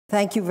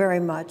Thank you very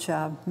much,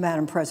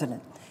 Madam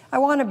President. I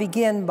want to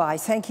begin by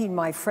thanking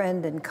my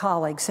friend and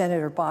colleague,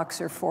 Senator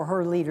Boxer, for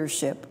her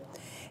leadership.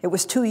 It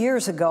was 2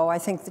 years ago, I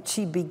think, that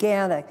she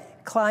began a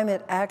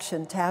climate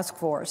action task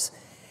force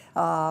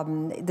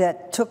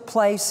that took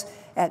place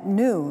at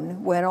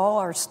noon when all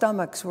our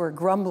stomachs were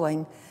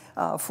grumbling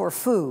for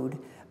food,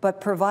 but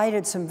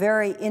provided some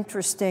very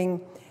interesting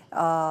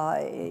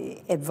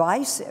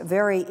advice,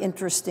 very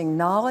interesting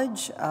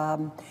knowledge,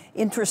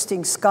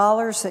 interesting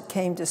scholars that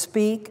came to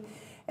speak.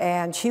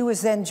 And she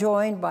was then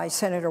joined by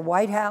Senator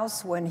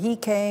Whitehouse when he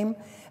came,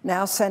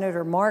 now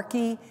Senator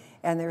Markey,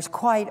 and there's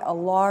quite a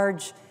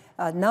large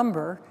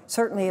number,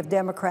 certainly of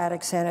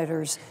Democratic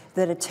senators,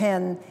 that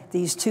attend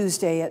these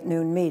Tuesday at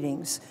noon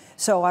meetings.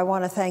 So I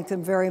want to thank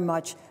them very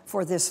much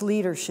for this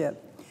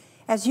leadership.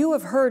 As you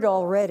have heard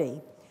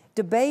already,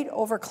 debate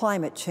over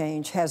climate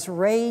change has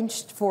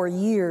raged for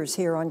years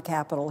here on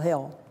Capitol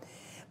Hill.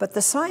 But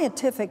the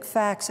scientific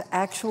facts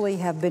actually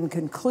have been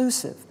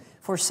conclusive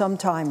for some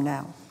time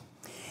now.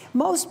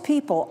 Most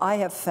people, I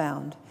have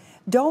found,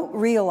 don't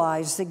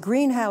realize that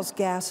greenhouse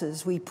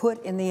gases we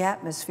put in the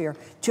atmosphere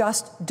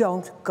just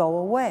don't go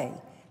away.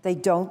 They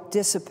don't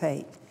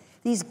dissipate.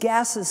 These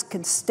gases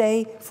can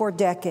stay for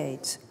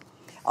decades.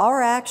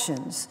 Our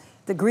actions,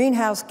 the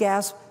greenhouse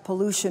gas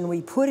pollution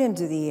we put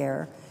into the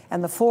air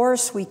and the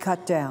forests we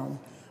cut down,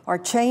 are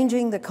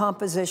changing the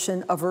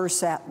composition of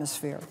Earth's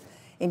atmosphere,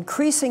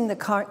 increasing the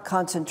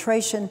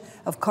concentration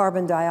of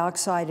carbon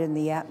dioxide in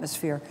the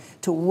atmosphere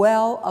to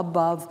well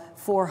above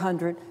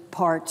 400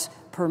 parts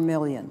per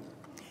million.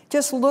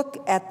 Just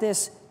look at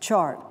this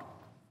chart.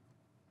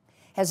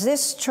 As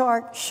this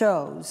chart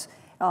shows,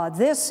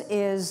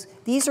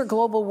 these are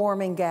global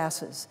warming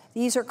gases.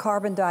 These are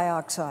carbon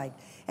dioxide.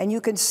 And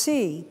you can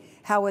see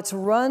how it's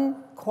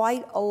run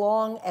quite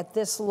along at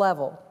this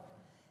level.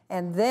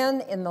 And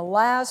then in the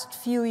last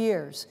few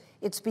years,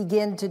 it's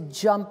begun to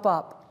jump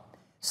up.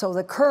 So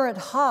the current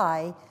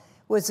high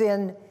was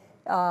in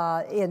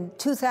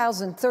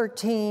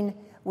 2013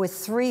 with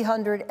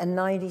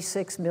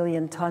 396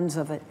 million tons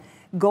of it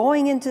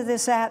going into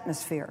this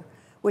atmosphere,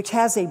 which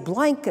has a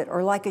blanket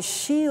or like a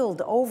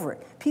shield over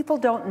it. People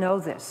don't know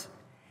this.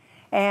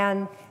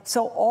 And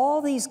so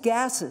all these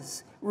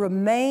gases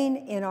remain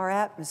in our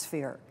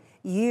atmosphere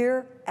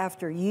year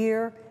after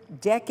year,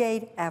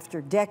 decade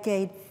after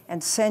decade,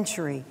 and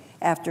century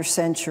after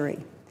century.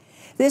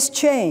 This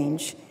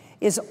change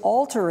is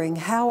altering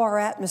how our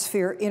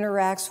atmosphere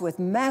interacts with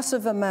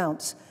massive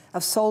amounts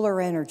of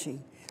solar energy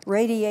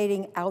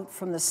radiating out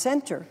from the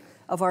center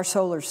of our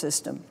solar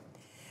system.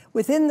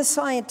 Within the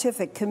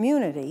scientific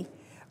community,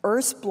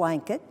 Earth's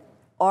blanket,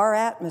 our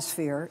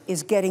atmosphere,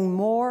 is getting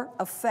more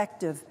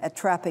effective at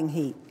trapping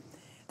heat.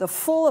 The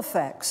full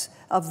effects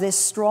of this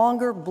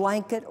stronger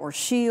blanket or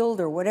shield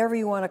or whatever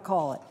you want to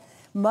call it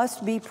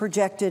must be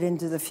projected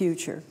into the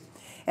future.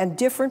 And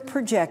different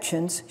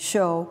projections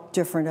show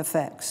different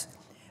effects.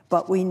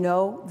 But we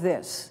know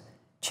this: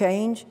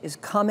 change is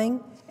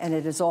coming, and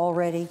it has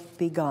already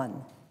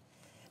begun.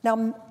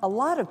 Now, a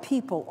lot of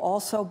people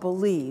also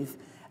believe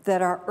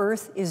that our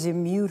Earth is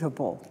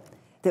immutable,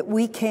 that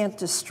we can't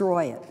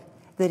destroy it,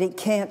 that it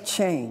can't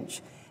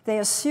change. They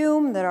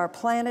assume that our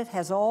planet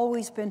has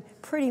always been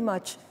pretty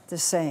much the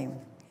same.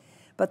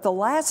 But the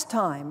last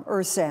time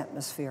Earth's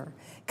atmosphere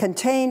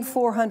contained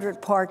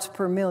 400 parts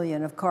per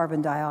million of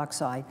carbon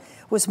dioxide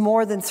was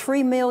more than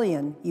 3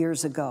 million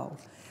years ago,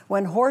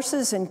 when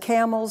horses and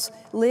camels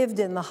lived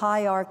in the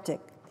high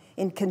Arctic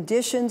in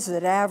conditions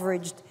that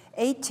averaged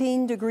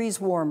 18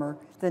 degrees warmer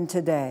than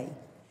today.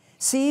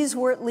 Seas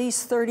were at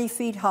least 30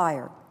 feet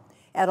higher,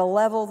 at a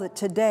level that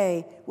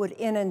today would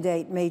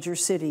inundate major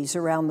cities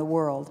around the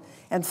world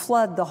and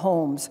flood the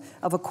homes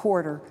of a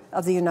quarter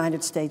of the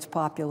United States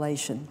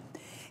population.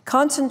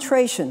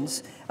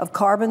 Concentrations of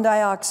carbon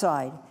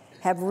dioxide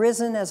have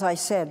risen, as I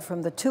said,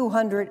 from the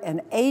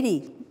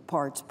 280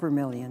 parts per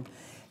million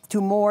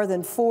to more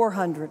than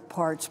 400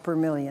 parts per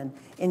million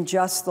in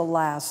just the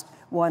last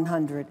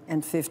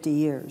 150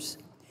 years.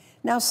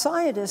 Now,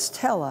 scientists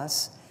tell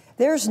us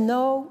there's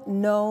no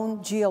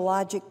known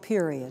geologic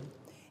period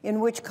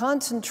in which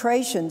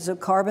concentrations of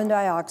carbon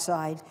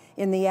dioxide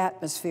in the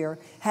atmosphere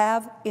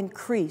have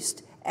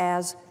increased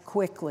as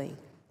quickly.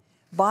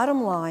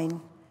 Bottom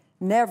line,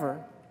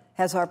 never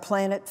has our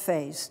planet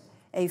faced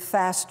a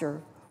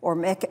faster or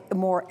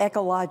more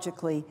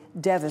ecologically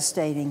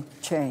devastating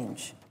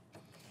change.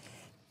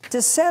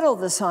 To settle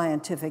the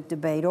scientific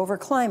debate over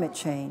climate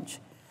change,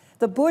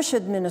 the Bush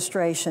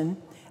administration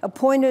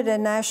appointed a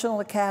National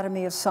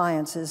Academy of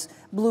Sciences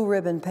Blue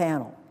Ribbon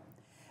panel.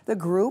 The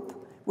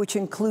group, which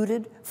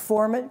included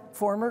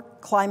former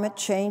climate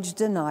change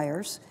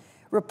deniers,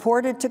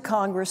 reported to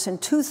Congress in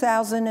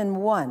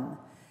 2001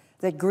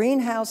 that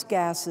greenhouse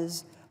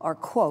gases are,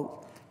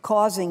 quote,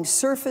 causing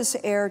surface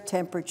air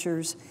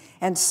temperatures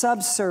and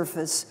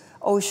subsurface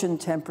ocean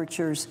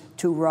temperatures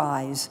to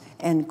rise,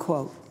 end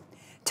quote.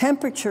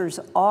 Temperatures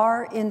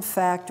are, in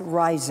fact,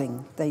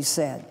 rising, they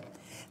said.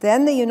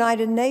 Then the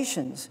United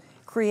Nations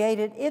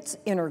created its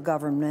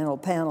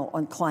Intergovernmental Panel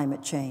on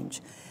Climate Change,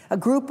 a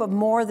group of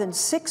more than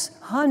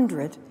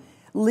 600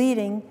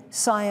 leading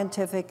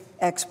scientific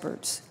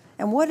experts.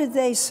 And what did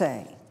they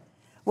say?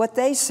 What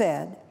they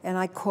said, and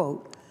I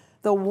quote,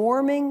 "The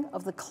warming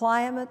of the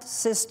climate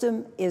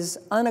system is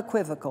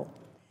unequivocal,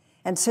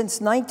 and since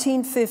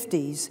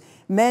 1950s,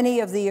 many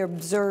of the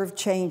observed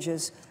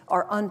changes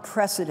are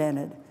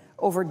unprecedented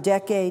over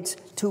decades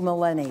to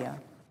millennia.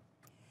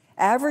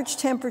 Average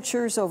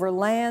temperatures over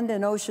land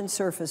and ocean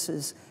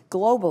surfaces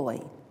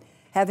globally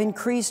have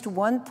increased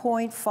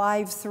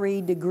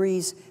 1.53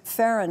 degrees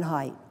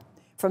Fahrenheit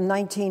from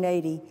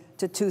 1980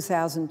 to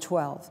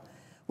 2012,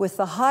 with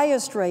the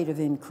highest rate of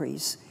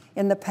increase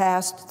in the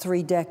past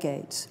 3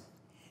 decades.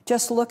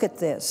 Just look at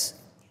this.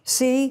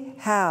 See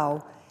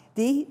how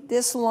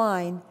this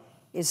line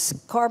is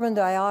carbon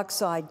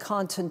dioxide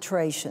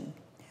concentration.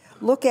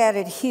 Look at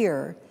it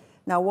here.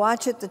 Now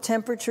watch it, the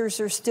temperatures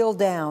are still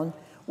down.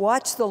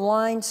 Watch the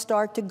line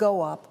start to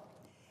go up,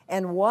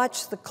 and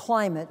watch the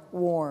climate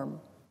warm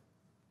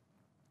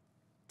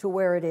to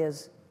where it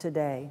is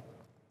today.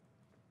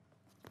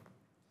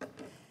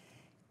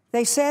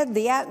 They said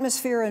the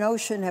atmosphere and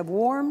ocean have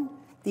warmed,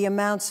 the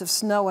amounts of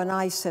snow and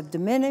ice have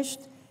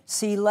diminished,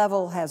 sea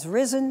level has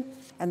risen,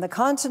 and the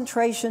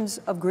concentrations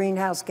of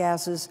greenhouse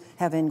gases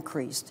have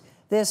increased.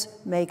 This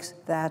makes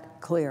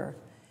that clear.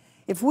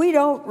 If we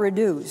don't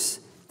reduce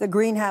the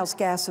greenhouse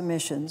gas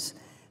emissions,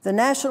 the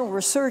National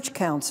Research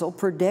Council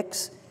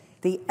predicts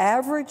the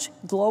average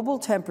global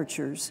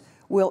temperatures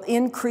will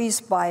increase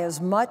by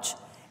as much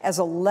as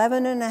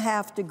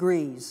 11.5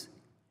 degrees,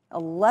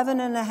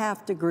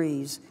 11.5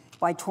 degrees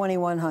by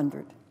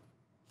 2100.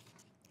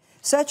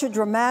 Such a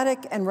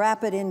dramatic and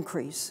rapid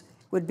increase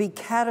would be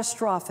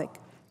catastrophic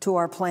to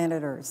our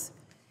planet Earth.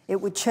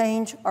 It would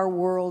change our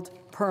world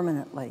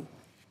permanently.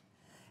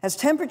 As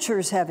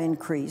temperatures have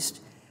increased,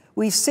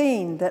 we've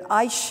seen that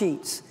ice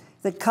sheets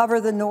that cover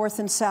the North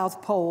and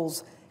South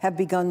poles have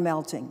begun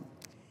melting.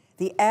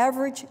 The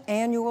average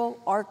annual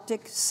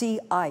Arctic sea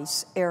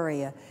ice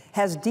area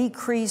has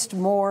decreased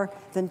more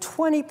than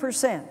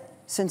 20%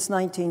 since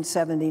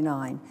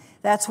 1979.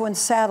 That's when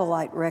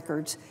satellite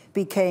records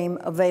became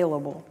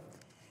available.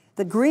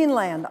 The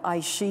Greenland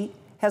ice sheet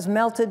has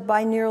melted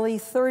by nearly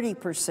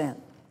 30%.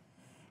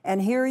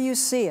 And here you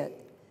see it.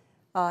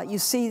 You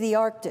see the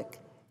Arctic.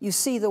 You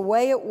see the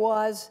way it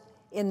was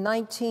in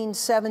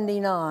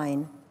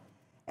 1979,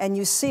 and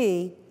you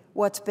see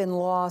what's been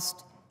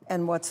lost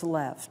and what's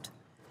left.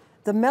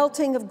 The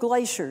melting of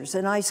glaciers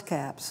and ice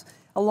caps,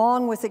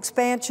 along with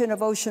expansion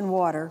of ocean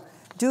water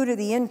due to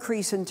the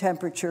increase in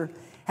temperature,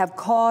 have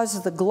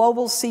caused the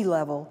global sea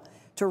level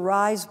to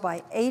rise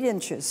by 8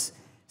 inches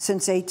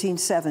since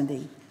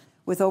 1870,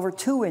 with over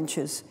 2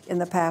 inches in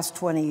the past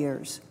 20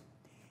 years.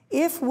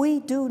 If we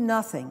do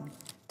nothing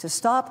to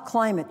stop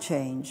climate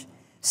change,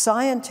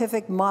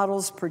 scientific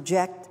models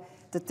project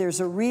that there's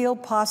a real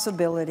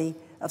possibility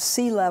of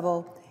sea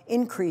level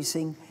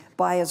increasing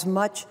by as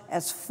much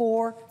as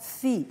 4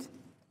 feet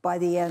by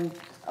the end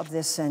of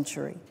this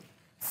century.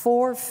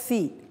 4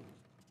 feet.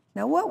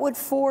 Now, what would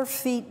 4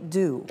 feet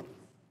do?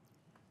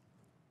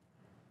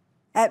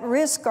 At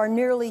risk are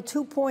nearly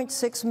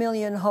 2.6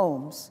 million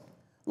homes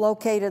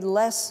located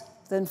less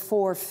than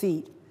 4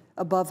 feet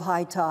above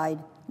high tide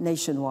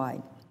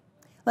nationwide.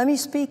 Let me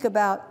speak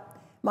about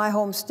my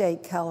home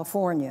state,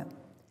 California.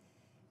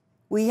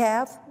 We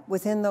have,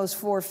 within those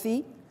 4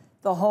 feet,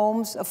 the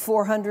homes of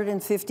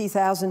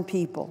 450,000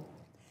 people,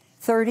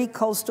 30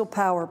 coastal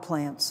power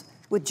plants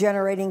with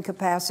generating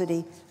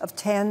capacity of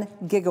 10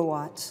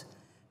 gigawatts,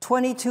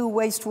 22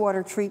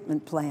 wastewater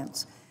treatment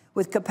plants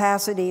with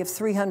capacity of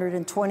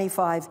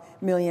 325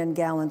 million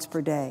gallons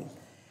per day,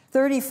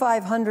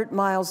 3,500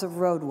 miles of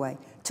roadway,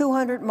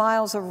 200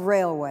 miles of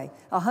railway,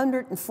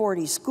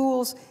 140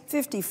 schools,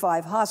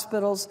 55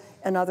 hospitals,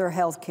 and other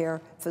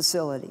healthcare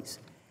facilities.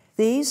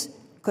 These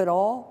could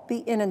all be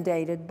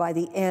inundated by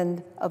the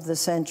end of the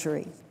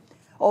century.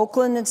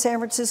 Oakland and San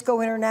Francisco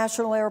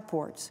international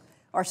airports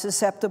are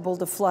susceptible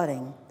to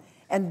flooding,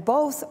 and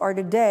both are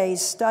today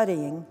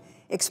studying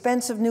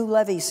expensive new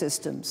levee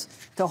systems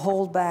to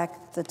hold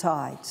back the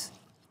tides.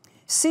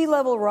 Sea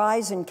level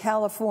rise in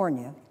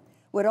California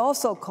would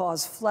also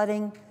cause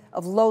flooding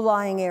of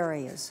low-lying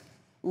areas,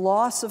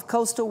 loss of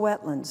coastal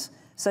wetlands,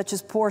 such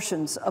as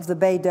portions of the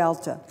Bay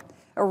Delta,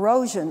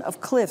 erosion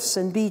of cliffs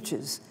and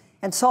beaches,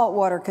 and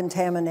saltwater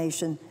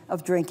contamination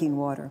of drinking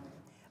water.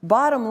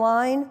 Bottom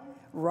line,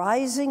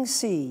 rising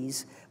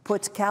seas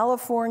puts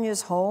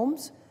California's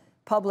homes,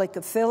 public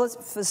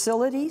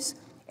facilities,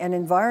 and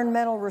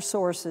environmental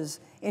resources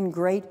in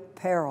great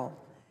peril,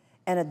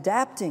 and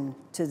adapting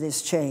to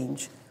this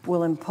change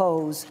will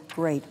impose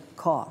great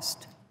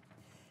cost.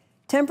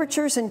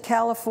 Temperatures in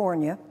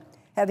California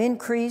have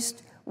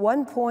increased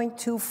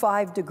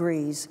 1.25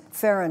 degrees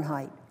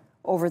Fahrenheit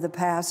over the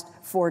past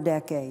 4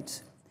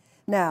 decades.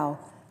 Now,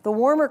 the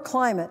warmer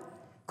climate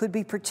could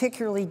be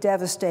particularly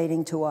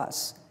devastating to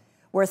us,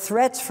 where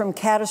threats from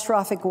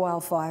catastrophic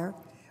wildfire,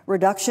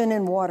 reduction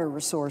in water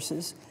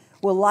resources,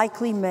 will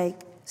likely make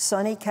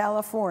sunny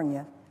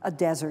California a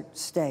desert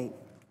state.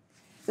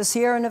 The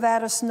Sierra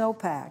Nevada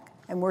snowpack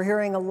and we're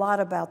hearing a lot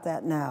about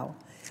that now,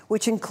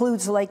 which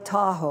includes Lake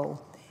Tahoe,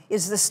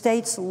 is the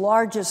state's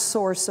largest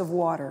source of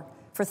water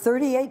for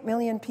 38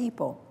 million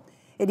people.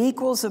 It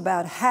equals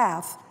about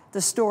half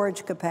the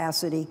storage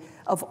capacity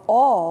of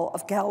all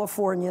of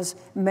California's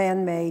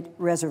man-made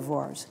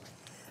reservoirs.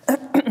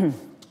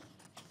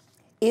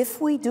 If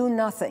we do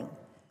nothing,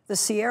 the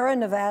Sierra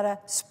Nevada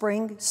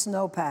spring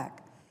snowpack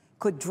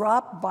could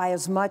drop by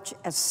as much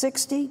as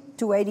 60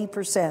 to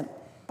 80%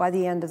 by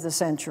the end of the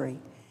century,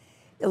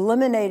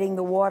 eliminating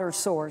the water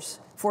source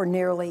for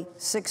nearly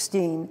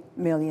 16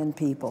 million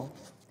people.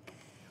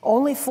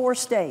 Only 4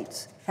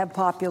 states have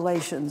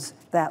populations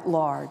that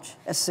large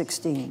as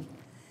 16.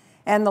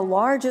 And the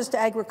largest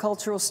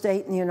agricultural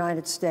state in the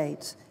United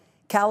States,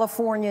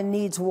 California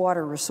needs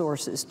water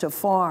resources to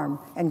farm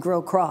and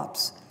grow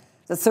crops.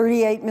 The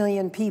 38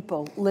 million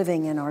people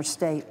living in our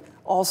state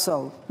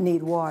also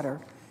need water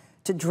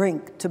to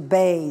drink, to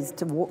bathe,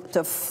 to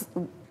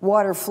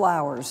water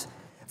flowers,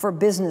 for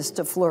business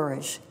to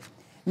flourish.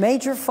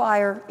 Major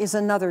fire is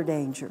another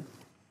danger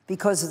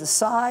because the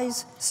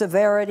size,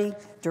 severity,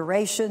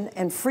 duration,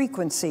 and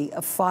frequency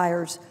of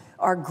fires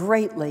are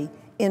greatly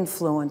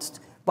influenced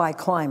by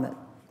climate.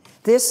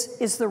 This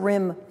is the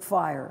Rim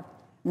Fire,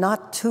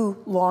 not too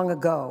long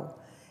ago.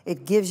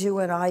 It gives you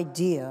an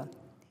idea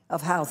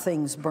of how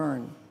things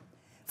burn.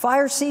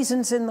 Fire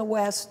seasons in the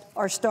West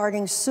are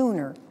starting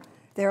sooner.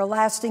 They're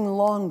lasting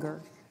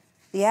longer.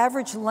 The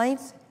average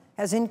length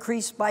has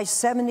increased by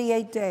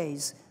 78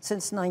 days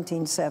since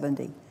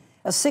 1970,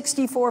 a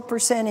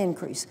 64%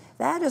 increase.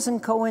 That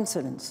isn't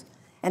coincidence.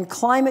 And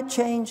climate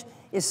change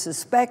is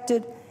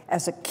suspected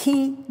as a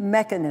key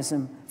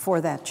mechanism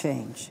for that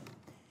change.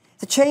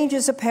 The change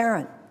is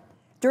apparent.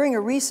 During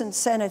a recent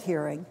Senate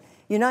hearing,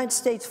 United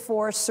States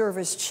Forest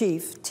Service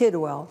Chief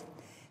Tidwell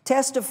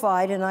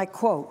testified, and I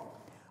quote,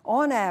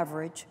 "On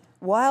average,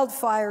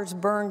 wildfires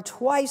burn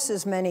twice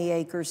as many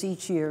acres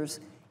each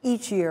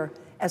year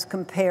as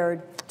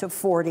compared to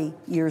 40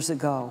 years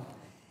ago.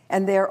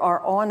 And there are,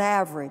 on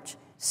average,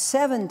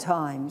 7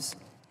 times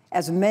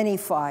as many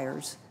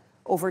fires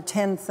over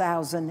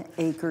 10,000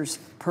 acres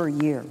per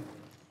year.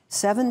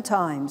 7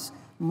 times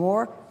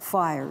more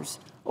fires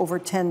over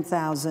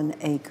 10,000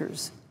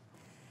 acres.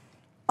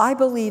 I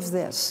believe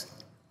this: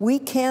 we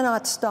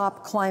cannot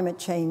stop climate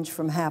change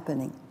from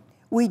happening.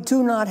 We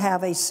do not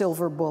have a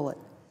silver bullet.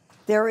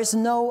 There is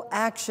no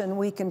action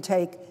we can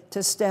take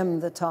to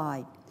stem the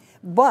tide.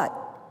 But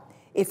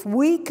if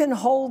we can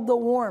hold the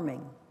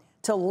warming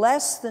to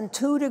less than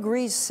 2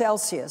 degrees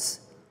Celsius,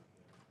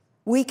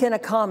 we can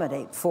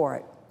accommodate for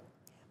it.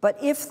 But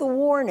if the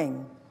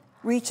warning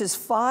reaches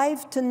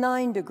 5 to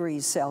 9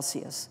 degrees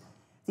Celsius,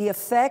 the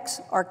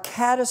effects are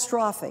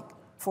catastrophic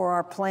for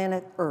our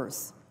planet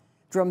Earth.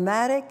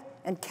 Dramatic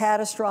and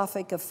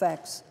catastrophic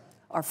effects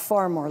are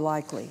far more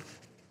likely.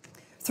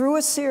 Through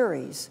a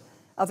series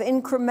of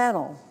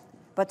incremental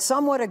but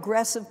somewhat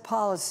aggressive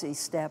policy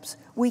steps,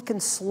 we can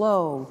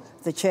slow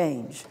the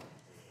change.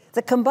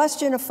 The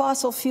combustion of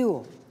fossil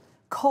fuel,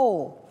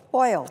 coal,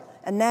 oil,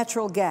 and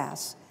natural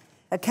gas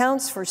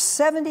accounts for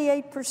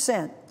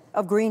 78%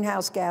 of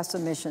greenhouse gas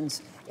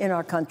emissions in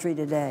our country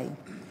today.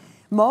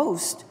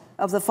 Most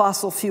of the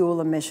fossil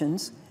fuel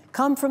emissions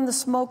come from the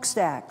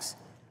smokestacks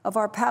of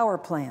our power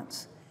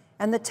plants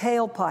and the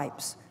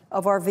tailpipes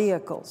of our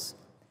vehicles.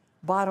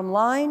 Bottom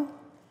line,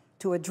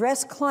 to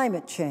address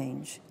climate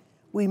change,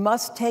 we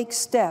must take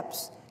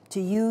steps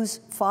to use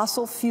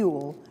fossil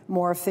fuel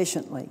more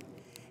efficiently.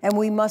 And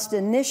we must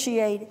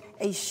initiate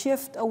a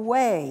shift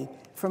away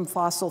from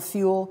fossil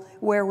fuel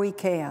where we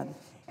can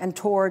and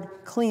toward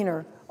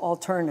cleaner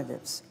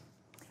alternatives.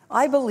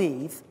 I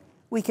believe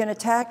we can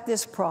attack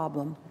this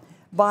problem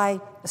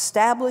by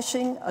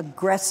establishing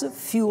aggressive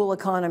fuel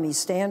economy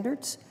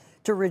standards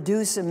to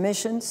reduce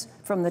emissions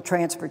from the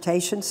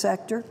transportation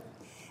sector,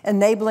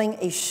 enabling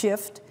a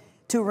shift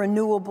to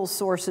renewable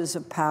sources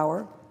of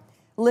power,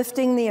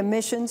 lifting the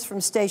emissions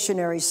from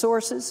stationary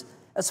sources,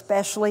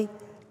 limiting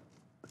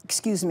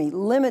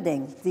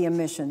the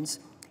emissions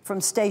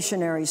from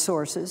stationary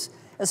sources,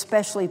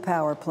 especially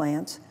power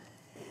plants,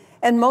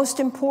 and most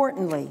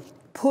importantly,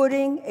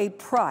 putting a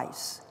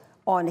price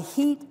on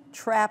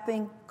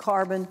heat-trapping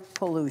carbon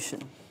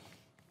pollution.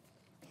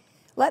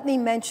 Let me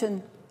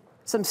mention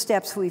some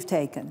steps we've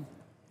taken,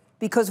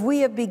 because we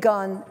have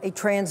begun a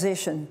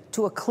transition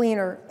to a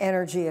cleaner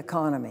energy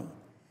economy.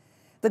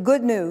 The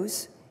good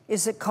news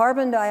is that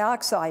carbon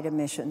dioxide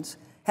emissions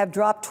have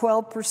dropped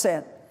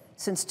 12%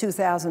 since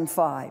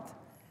 2005,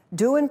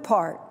 due in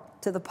part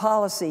to the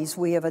policies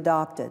we have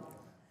adopted.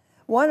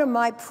 One of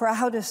my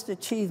proudest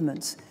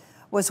achievements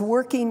was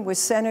working with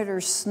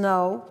Senators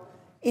Snowe,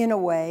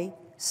 Inouye,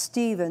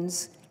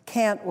 Stevens,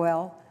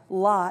 Cantwell,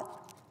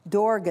 Lott,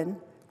 Dorgan,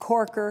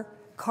 Corker,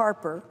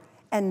 Carper,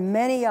 and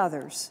many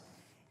others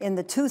in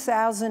the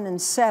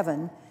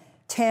 2007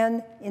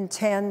 10 in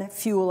 10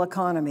 Fuel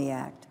Economy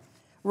Act,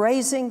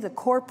 raising the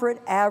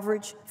corporate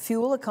average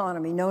fuel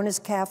economy, known as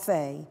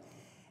CAFE,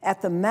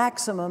 at the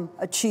maximum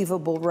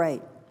achievable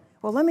rate.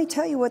 Well, let me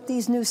tell you what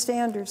these new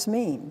standards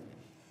mean.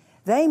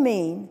 They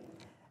mean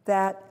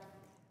that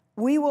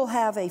we will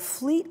have a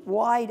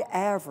fleet-wide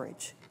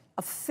average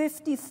of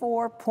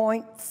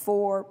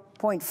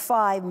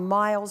 54.5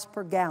 miles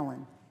per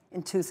gallon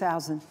in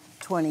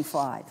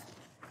 2025.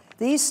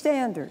 These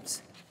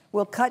standards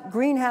will cut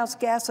greenhouse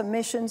gas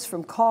emissions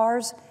from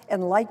cars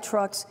and light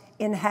trucks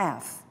in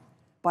half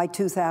by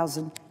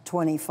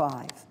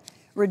 2025,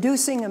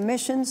 reducing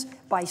emissions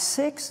by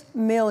 6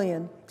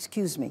 billion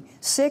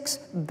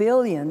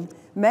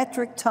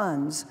metric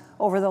tons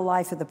over the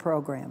life of the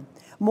program,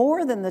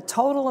 more than the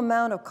total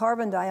amount of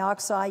carbon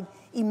dioxide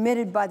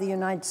emitted by the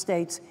United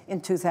States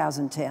in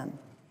 2010.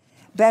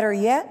 Better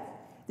yet,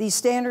 these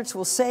standards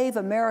will save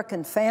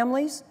American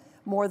families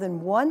more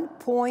than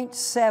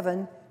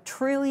 $1.7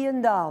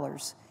 trillion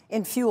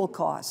in fuel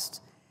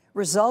costs,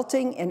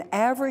 resulting in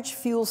average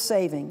fuel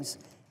savings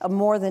of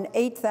more than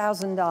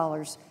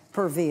 $8,000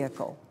 per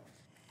vehicle.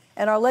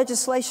 And our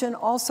legislation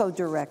also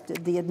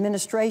directed the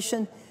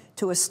administration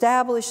to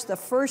establish the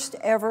first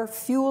ever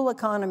fuel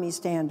economy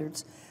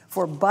standards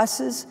for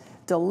buses,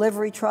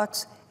 delivery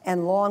trucks,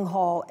 and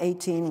long-haul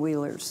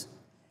 18-wheelers.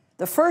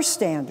 The first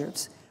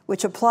standards,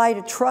 which apply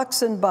to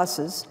trucks and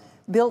buses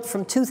built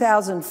from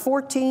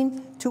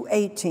 2014 to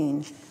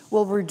 18,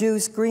 will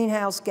reduce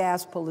greenhouse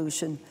gas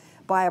pollution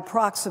by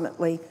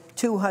approximately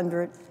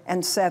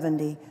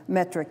 270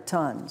 metric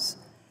tons.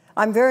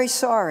 I'm very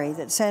sorry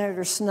that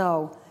Senator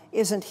Snowe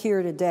isn't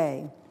here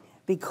today,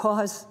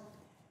 because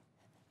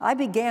I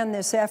began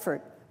this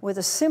effort with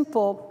a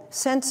simple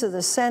sense of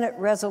the Senate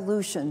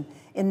resolution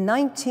in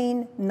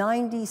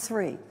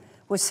 1993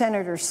 with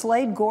Senator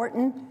Slade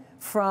Gorton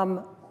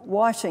from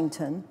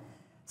Washington,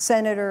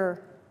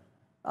 Senator,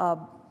 I've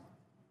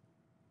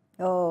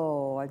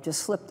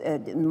just slipped,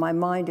 my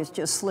mind has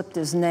just slipped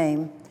his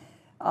name,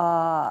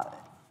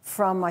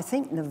 from, I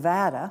think,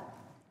 Nevada,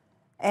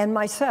 and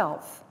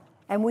myself.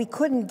 And we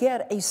couldn't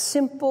get a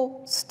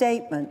simple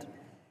statement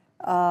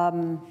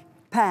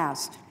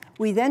passed.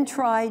 We then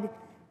tried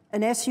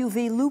an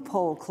SUV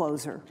loophole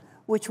closer,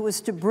 which was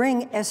to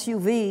bring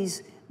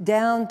SUVs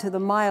down to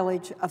the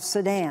mileage of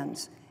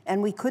sedans,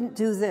 and we couldn't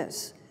do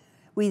this.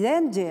 We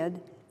then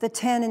did the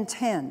 10 and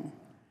 10,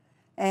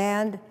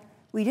 and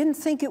we didn't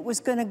think it was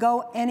going to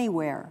go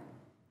anywhere.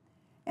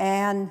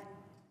 And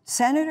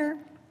Senator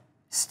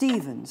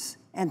Stevens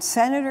and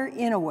Senator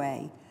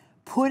Inouye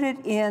put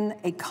it in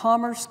a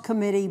Commerce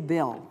Committee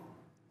bill.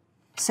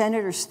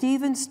 Senator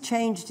Stevens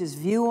changed his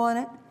view on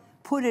it,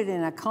 put it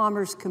in a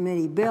Commerce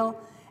Committee bill,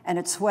 and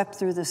it swept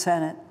through the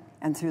Senate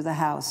and through the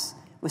House,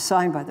 was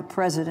signed by the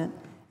President,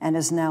 and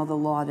is now the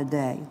law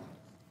today.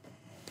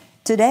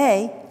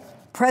 Today,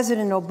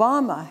 President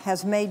Obama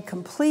has made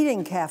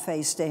completing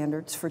CAFE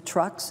standards for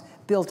trucks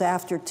built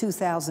after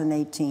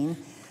 2018,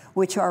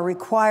 which are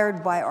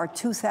required by our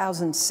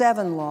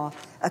 2007 law,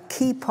 a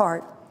key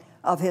part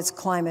of his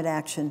climate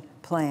action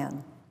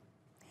plan.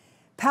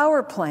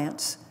 Power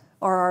plants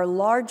are our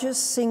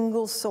largest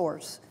single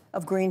source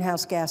of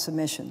greenhouse gas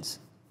emissions.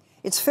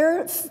 It's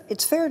fair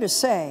to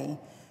say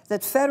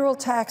that federal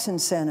tax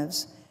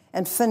incentives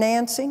and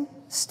financing,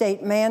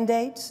 state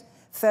mandates,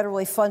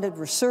 federally funded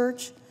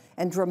research,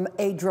 and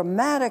a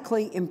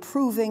dramatically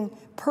improving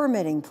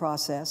permitting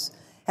process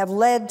have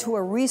led to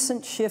a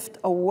recent shift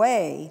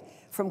away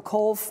from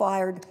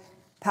coal-fired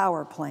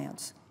power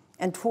plants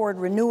and toward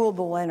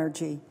renewable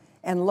energy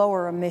and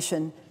lower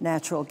emission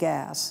natural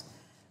gas.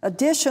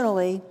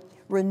 Additionally,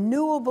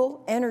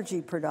 renewable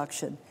energy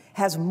production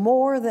has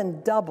more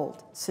than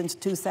doubled since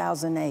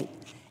 2008,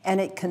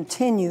 and it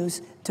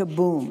continues to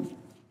boom.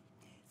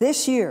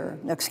 Last year,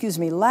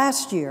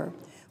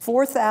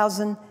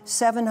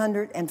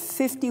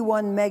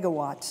 4,751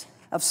 megawatts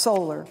of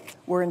solar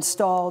were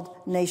installed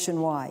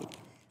nationwide.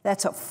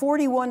 That's a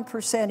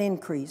 41%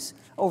 increase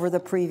over the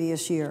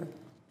previous year.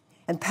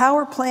 And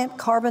power plant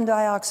carbon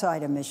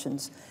dioxide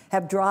emissions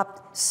have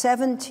dropped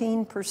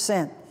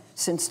 17%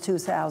 since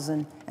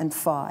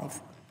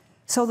 2005.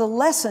 So the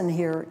lesson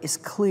here is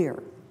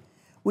clear.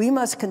 We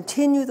must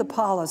continue the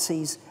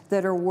policies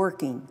that are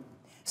working,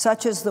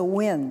 such as the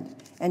wind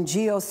and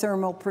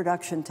geothermal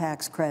production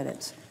tax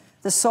credits,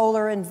 the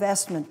solar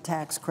investment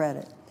tax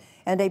credit,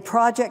 and a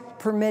project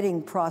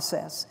permitting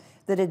process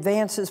that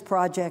advances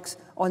projects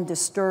on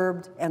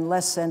disturbed and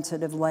less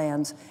sensitive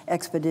lands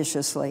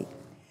expeditiously.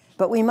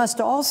 But we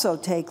must also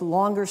take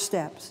longer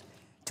steps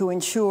to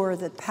ensure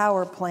that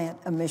power plant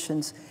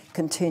emissions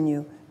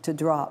continue to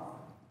drop.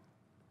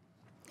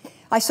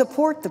 I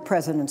support the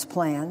President's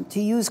plan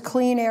to use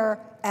Clean Air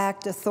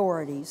Act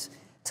authorities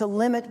to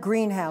limit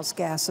greenhouse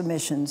gas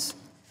emissions.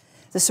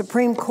 The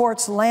Supreme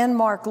Court's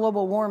landmark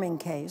global warming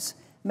case,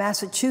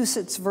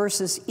 Massachusetts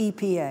versus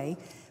EPA,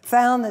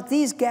 found that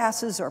these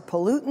gases are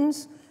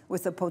pollutants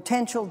with the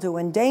potential to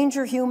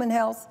endanger human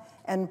health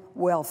and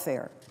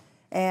welfare.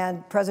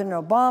 And President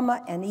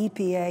Obama and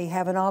EPA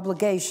have an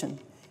obligation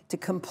to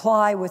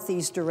comply with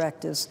these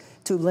directives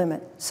to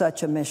limit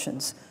such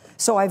emissions.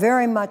 So I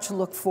very much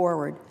look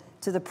forward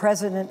to the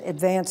President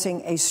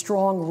advancing a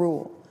strong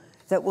rule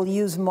that will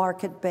use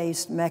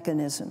market-based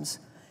mechanisms.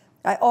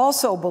 I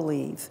also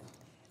believe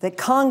that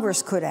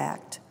Congress could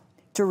act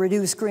to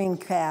reduce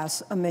greenhouse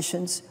gas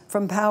emissions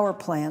from power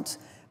plants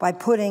by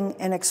putting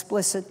an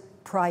explicit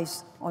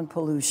price on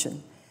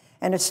pollution.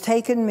 And it's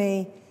taken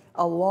me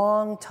a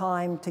long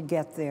time to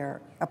get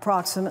there,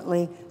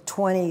 approximately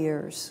 20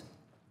 years.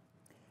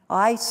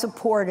 I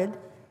supported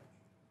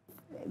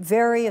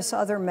various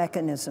other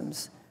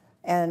mechanisms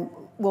and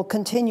will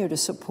continue to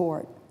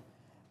support.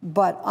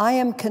 But I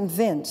am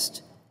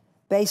convinced,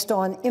 based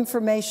on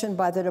information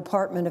by the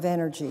Department of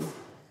Energy,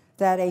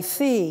 that a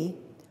fee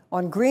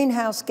on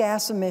greenhouse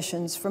gas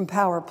emissions from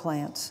power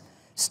plants,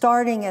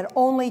 starting at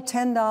only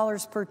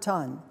 $10 per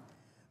ton,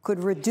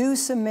 could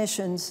reduce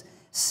emissions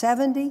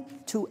 70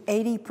 to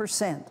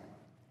 80%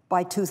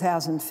 by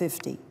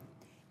 2050,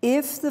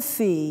 if the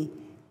fee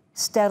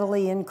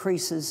steadily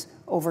increases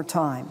over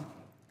time.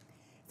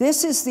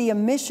 This is the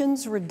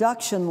emissions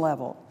reduction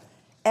level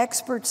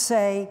experts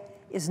say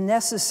is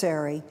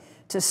necessary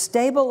to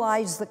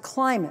stabilize the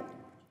climate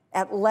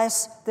at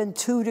less than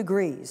 2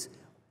 degrees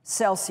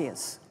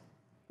Celsius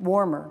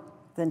warmer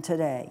than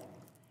today.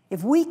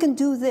 If we can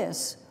do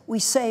this, we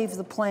save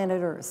the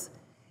planet Earth.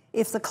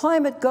 If the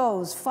climate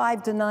goes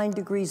 5 to 9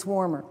 degrees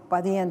warmer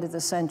by the end of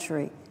the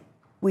century,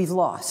 we've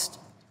lost.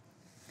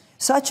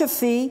 Such a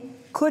fee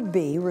could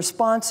be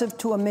responsive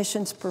to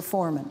emissions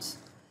performance.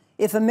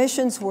 If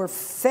emissions were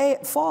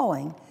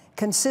falling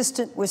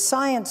consistent with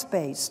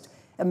science-based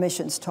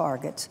emissions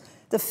targets,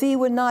 the fee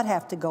would not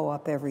have to go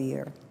up every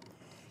year.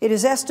 It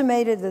is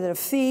estimated that a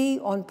fee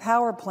on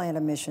power plant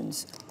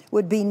emissions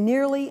would be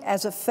nearly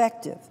as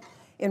effective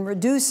in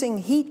reducing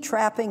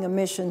heat-trapping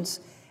emissions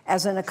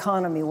as an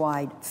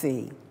economy-wide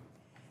fee.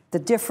 The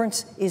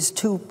difference is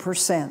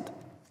 2%.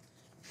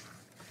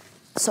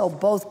 So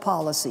both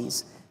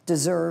policies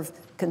deserve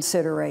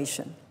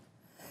consideration.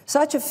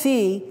 Such a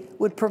fee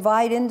would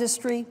provide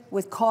industry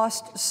with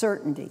cost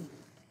certainty,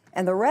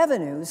 and the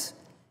revenues,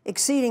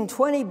 exceeding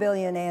 $20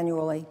 billion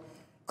annually,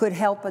 could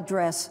help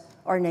address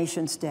our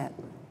nation's debt.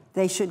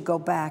 They should go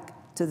back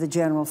to the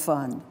general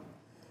fund.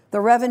 The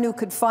revenue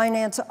could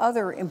finance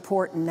other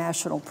important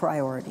national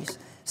priorities,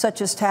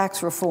 such as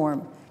tax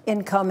reform,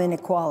 income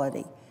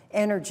inequality,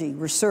 energy,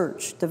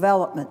 research,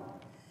 development.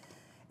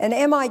 An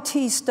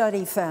MIT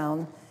study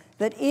found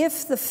that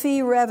if the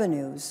fee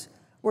revenues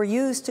were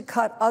used to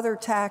cut other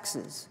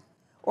taxes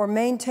or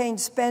maintain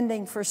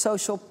spending for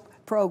social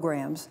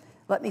programs,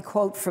 let me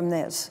quote from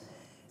this,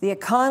 "The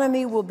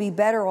economy will be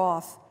better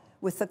off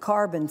with the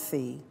carbon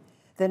fee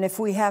than if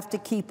we have to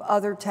keep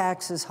other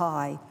taxes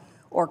high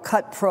or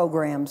cut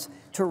programs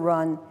to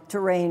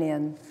rein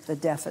in the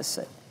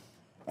deficit."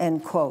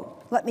 End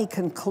quote. Let me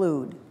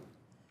conclude.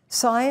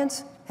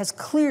 Science has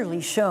clearly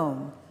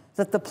shown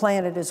that the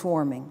planet is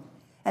warming,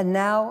 and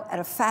now at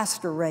a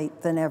faster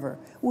rate than ever.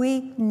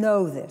 We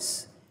know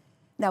this.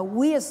 Now,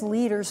 we as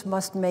leaders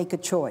must make a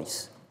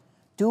choice.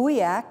 Do we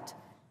act?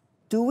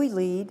 Do we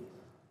lead?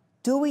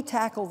 Do we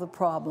tackle the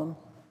problem?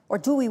 Or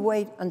do we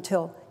wait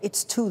until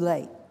it's too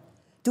late?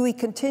 Do we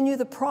continue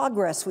the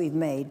progress we've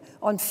made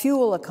on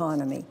fuel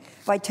economy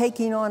by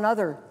taking on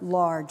other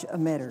large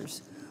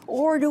emitters?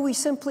 Or do we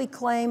simply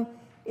claim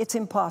it's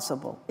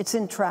impossible, it's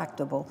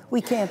intractable,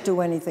 we can't do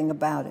anything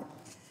about it?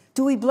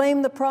 Do we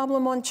blame the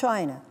problem on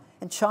China?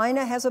 And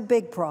China has a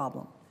big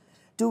problem.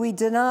 Do we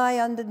deny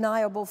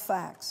undeniable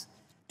facts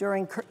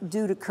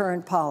due to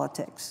current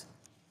politics?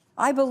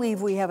 I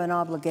believe we have an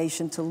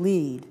obligation to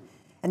lead,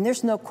 and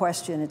there's no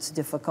question it's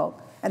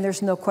difficult, and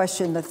there's no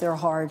question that there are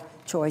hard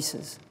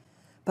choices.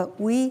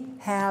 But we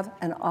have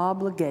an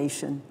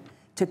obligation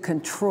to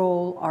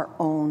control our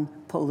own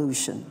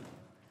pollution.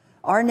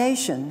 Our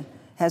nation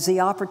has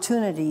the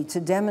opportunity to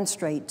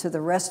demonstrate to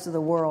the rest of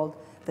the world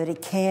that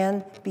it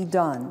can be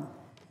done.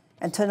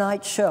 And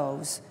tonight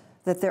shows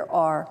that there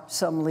are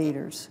some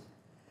leaders.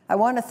 I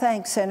want to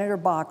thank Senator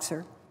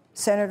Boxer,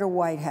 Senator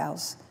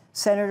Whitehouse,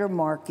 Senator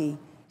Markey,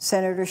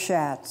 Senator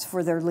Schatz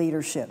for their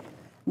leadership,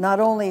 not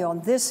only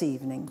on this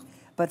evening,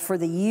 but for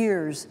the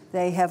years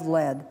they have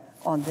led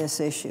on this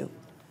issue.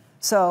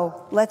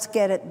 So let's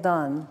get it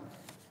done.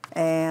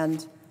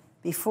 And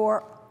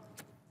before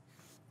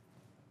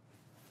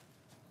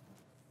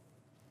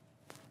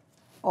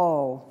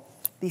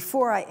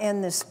I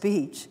end this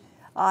speech,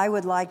 I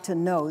would like to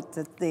note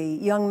that the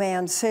young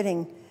man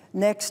sitting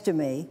next to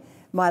me,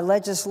 my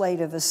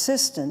legislative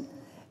assistant,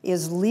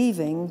 is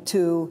leaving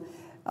to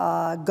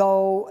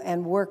go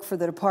and work for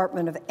the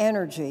Department of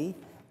Energy.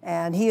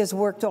 And he has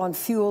worked on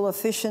fuel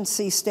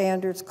efficiency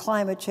standards,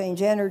 climate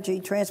change, energy,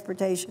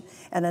 transportation,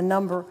 and a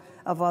number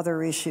of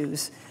other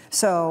issues.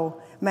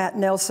 So, Matt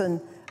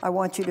Nelson, I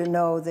want you to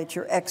know that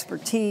your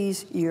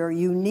expertise, your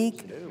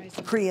unique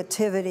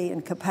creativity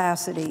and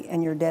capacity,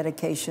 and your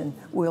dedication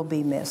will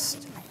be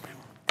missed.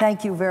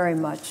 Thank you very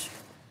much,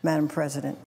 Madam President.